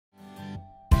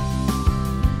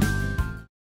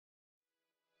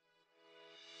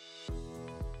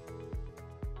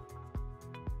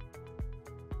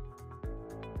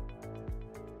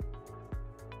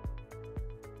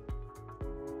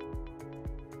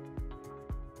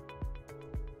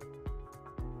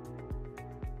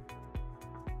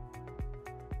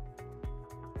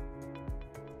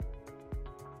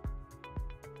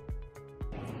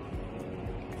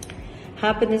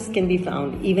Happiness can be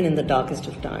found even in the darkest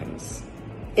of times,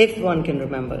 if one can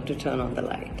remember to turn on the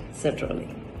light, said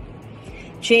Rowling.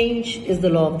 Change is the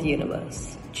law of the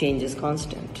universe. Change is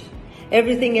constant.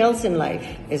 Everything else in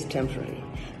life is temporary.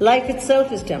 Life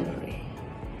itself is temporary.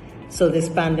 So this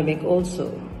pandemic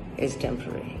also is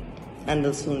temporary and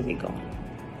will soon be gone.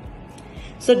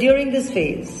 So during this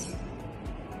phase,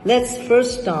 let's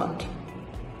first start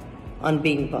on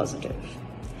being positive.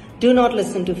 Do not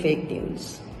listen to fake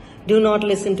news. Do not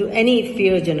listen to any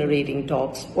fear-generating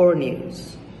talks or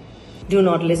news. Do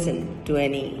not listen to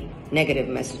any negative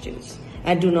messages,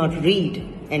 and do not read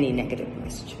any negative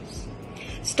messages.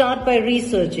 Start by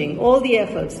researching all the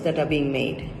efforts that are being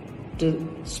made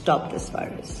to stop this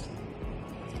virus.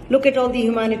 Look at all the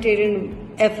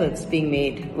humanitarian efforts being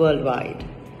made worldwide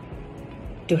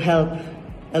to help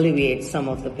alleviate some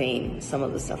of the pain, some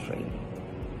of the suffering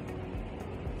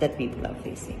that people are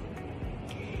facing.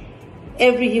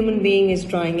 Every human being is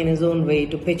trying in his own way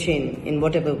to pitch in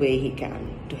whatever way he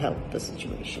can to help the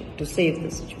situation, to save the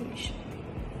situation.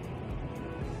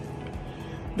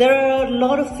 There are a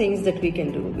lot of things that we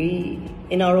can do.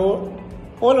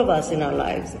 All of us in our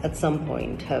lives at some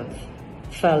point have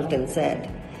felt and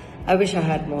said, I wish I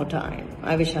had more time.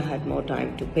 I wish I had more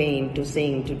time to paint, to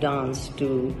sing, to dance,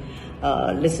 to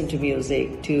listen to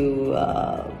music, to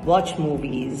watch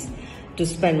movies, to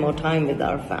spend more time with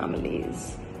our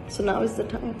families. So now is the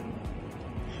time.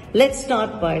 Let's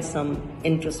start by some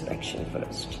introspection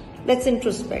first. Let's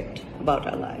introspect about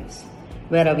our lives.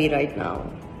 Where are we right now?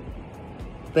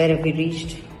 Where have we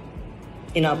reached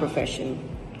in our profession,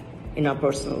 in our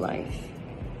personal life?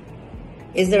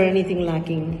 Is there anything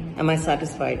lacking? Am I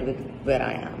satisfied with where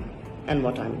I am and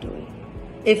what I'm doing?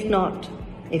 If not,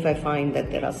 if I find that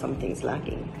there are some things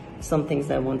lacking, some things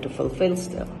I want to fulfill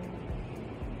still,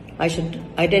 I should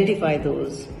identify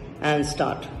those and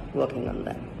start working on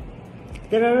them.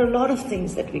 There are a lot of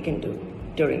things that we can do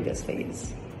during this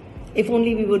phase. If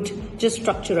only we would just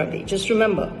structure our day. Just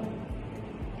remember,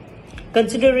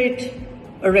 consider it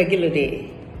a regular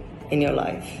day in your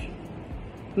life.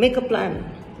 Make a plan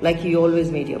like you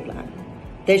always made your plan.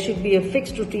 There should be a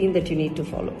fixed routine that you need to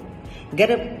follow.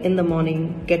 Get up in the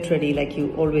morning, get ready like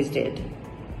you always did.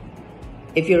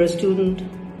 If you're a student,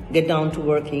 get down to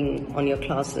working on your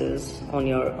classes, on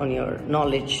your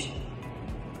knowledge.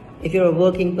 If you're a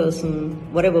working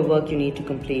person, whatever work you need to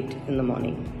complete in the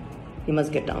morning, you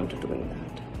must get down to doing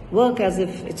that. Work as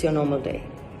if it's your normal day.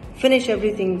 Finish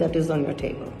everything that is on your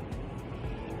table.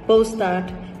 Post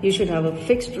that, you should have a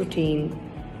fixed routine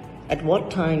at what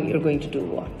time you're going to do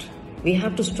what. We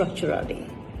have to structure our day,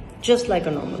 just like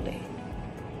a normal day.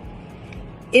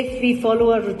 If we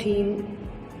follow our routine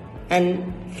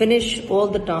and finish all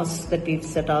the tasks that we've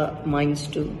set our minds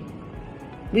to,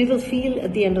 we will feel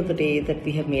at the end of the day that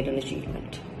we have made an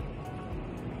achievement.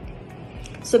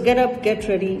 So get up, get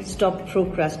ready, stop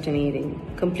procrastinating,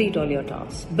 complete all your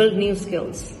tasks, build new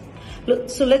skills.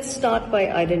 So let's start by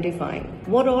identifying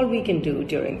what all we can do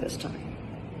during this time.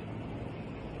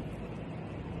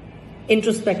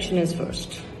 Introspection is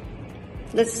first.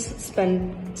 Let's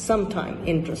spend some time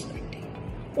introspecting.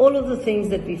 All of the things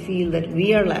that we feel that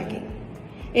we are lacking.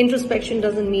 Introspection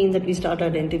doesn't mean that we start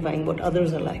identifying what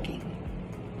others are lacking.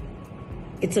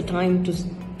 It's a time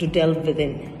to delve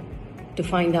within, to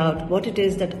find out what it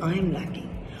is that I'm lacking,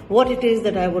 what it is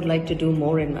that I would like to do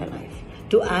more in my life,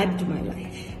 to add to my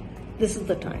life. This is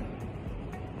the time,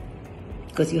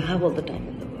 because you have all the time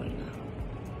in the world now.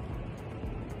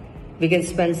 We can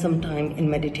spend some time in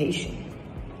meditation.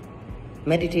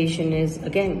 Meditation is,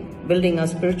 again, building our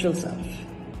spiritual self.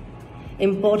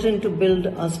 Important to build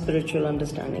our spiritual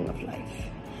understanding of life,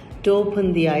 to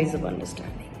open the eyes of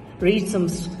understanding. Read some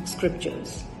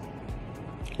scriptures,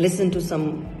 listen to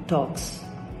some talks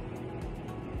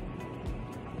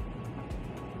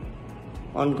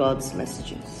on God's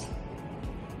messages.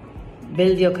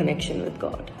 Build your connection with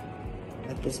God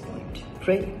at this point.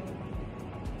 Pray.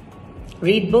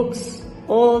 Read books,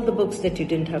 all the books that you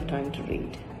didn't have time to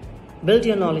read. Build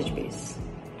your knowledge base.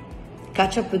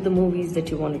 Catch up with the movies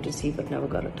that you wanted to see but never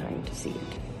got a time to see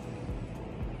it.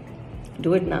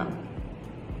 Do it now.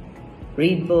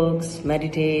 Read books,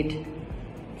 meditate.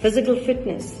 Physical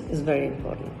fitness is very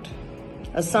important.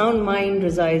 A sound mind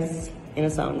resides in a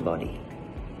sound body.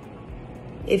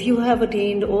 If you have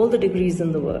attained all the degrees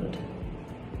in the world,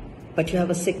 but you have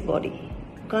a sick body,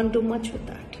 you can't do much with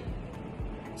that.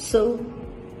 So,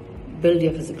 build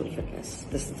your physical fitness.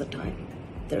 This is the time.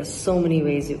 There are so many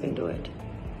ways you can do it.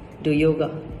 Do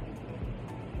yoga.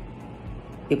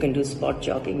 You can do spot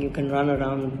jogging. You can run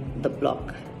around the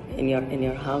block in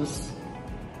your house.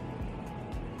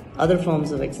 other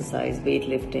forms of exercise,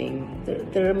 weightlifting.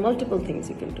 There are multiple things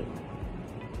you can do.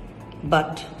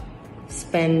 But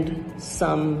spend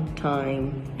some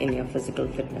time in your physical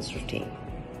fitness routine.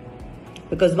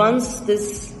 Because once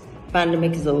this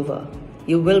pandemic is over,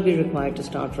 you will be required to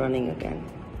start running again.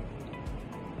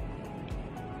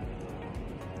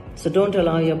 So don't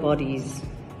allow your bodies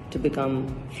to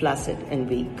become flaccid and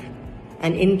weak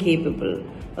and incapable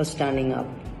of standing up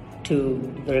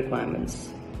to the requirements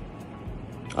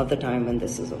of the time when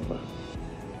this is over.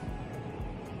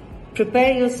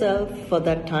 Prepare yourself for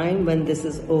that time when this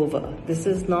is over. This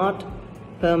is not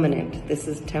permanent, this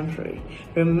is temporary.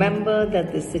 Remember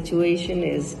that this situation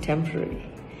is temporary.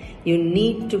 You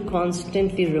need to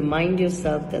constantly remind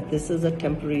yourself that this is a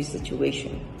temporary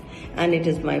situation. And it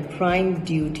is my prime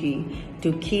duty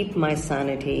to keep my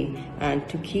sanity and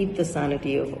to keep the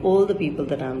sanity of all the people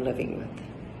that I'm living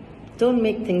with. Don't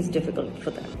make things difficult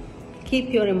for them.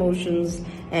 Keep your emotions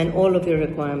and all of your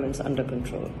requirements under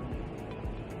control.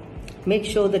 Make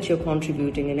sure that you're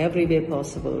contributing in every way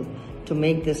possible to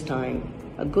make this time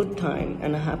a good time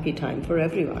and a happy time for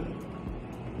everyone.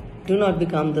 Do not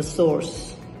become the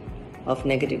source of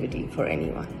negativity for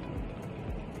anyone.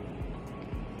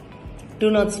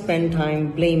 Do not spend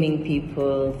time blaming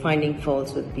people, finding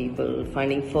faults with people,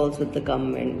 finding faults with the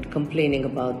government, complaining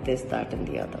about this, that, and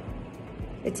the other.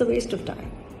 It's a waste of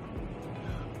time.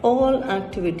 All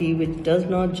activity which does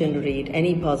not generate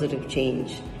any positive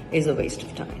change is a waste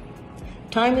of time.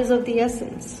 Time is of the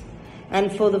essence.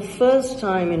 And for the first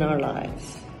time in our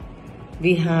lives,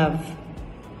 we have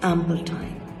ample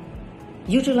time.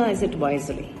 Utilize it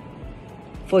wisely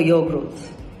for your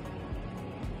growth.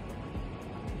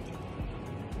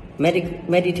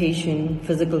 Meditation,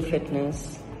 physical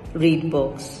fitness, read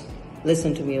books,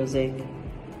 listen to music,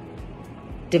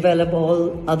 develop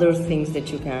all other things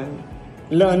that you can,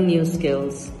 learn new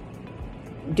skills,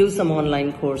 do some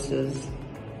online courses,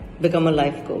 become a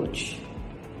life coach.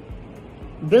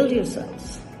 Build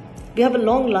yourselves. We have a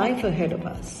long life ahead of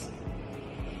us.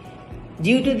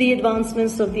 Due to the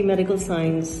advancements of the medical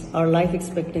science, our life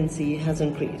expectancy has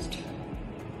increased.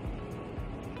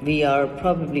 We are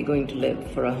probably going to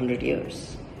live for 100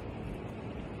 years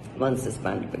once this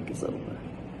pandemic is over.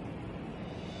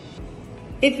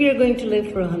 If we are going to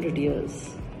live for 100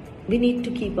 years, we need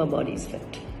to keep our bodies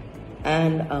fit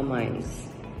and our minds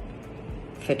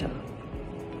fitter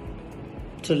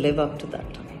to live up to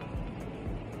that time.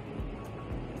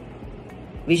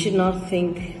 We should not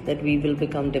think that we will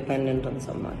become dependent on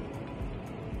someone.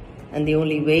 And the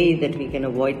only way that we can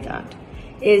avoid that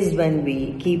is when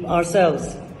we keep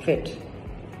ourselves fit,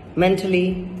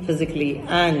 mentally, physically,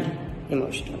 and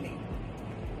emotionally.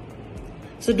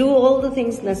 So do all the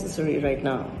things necessary right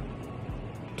now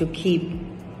to keep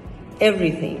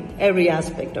everything, every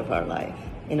aspect of our life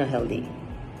in a healthy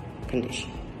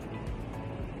condition.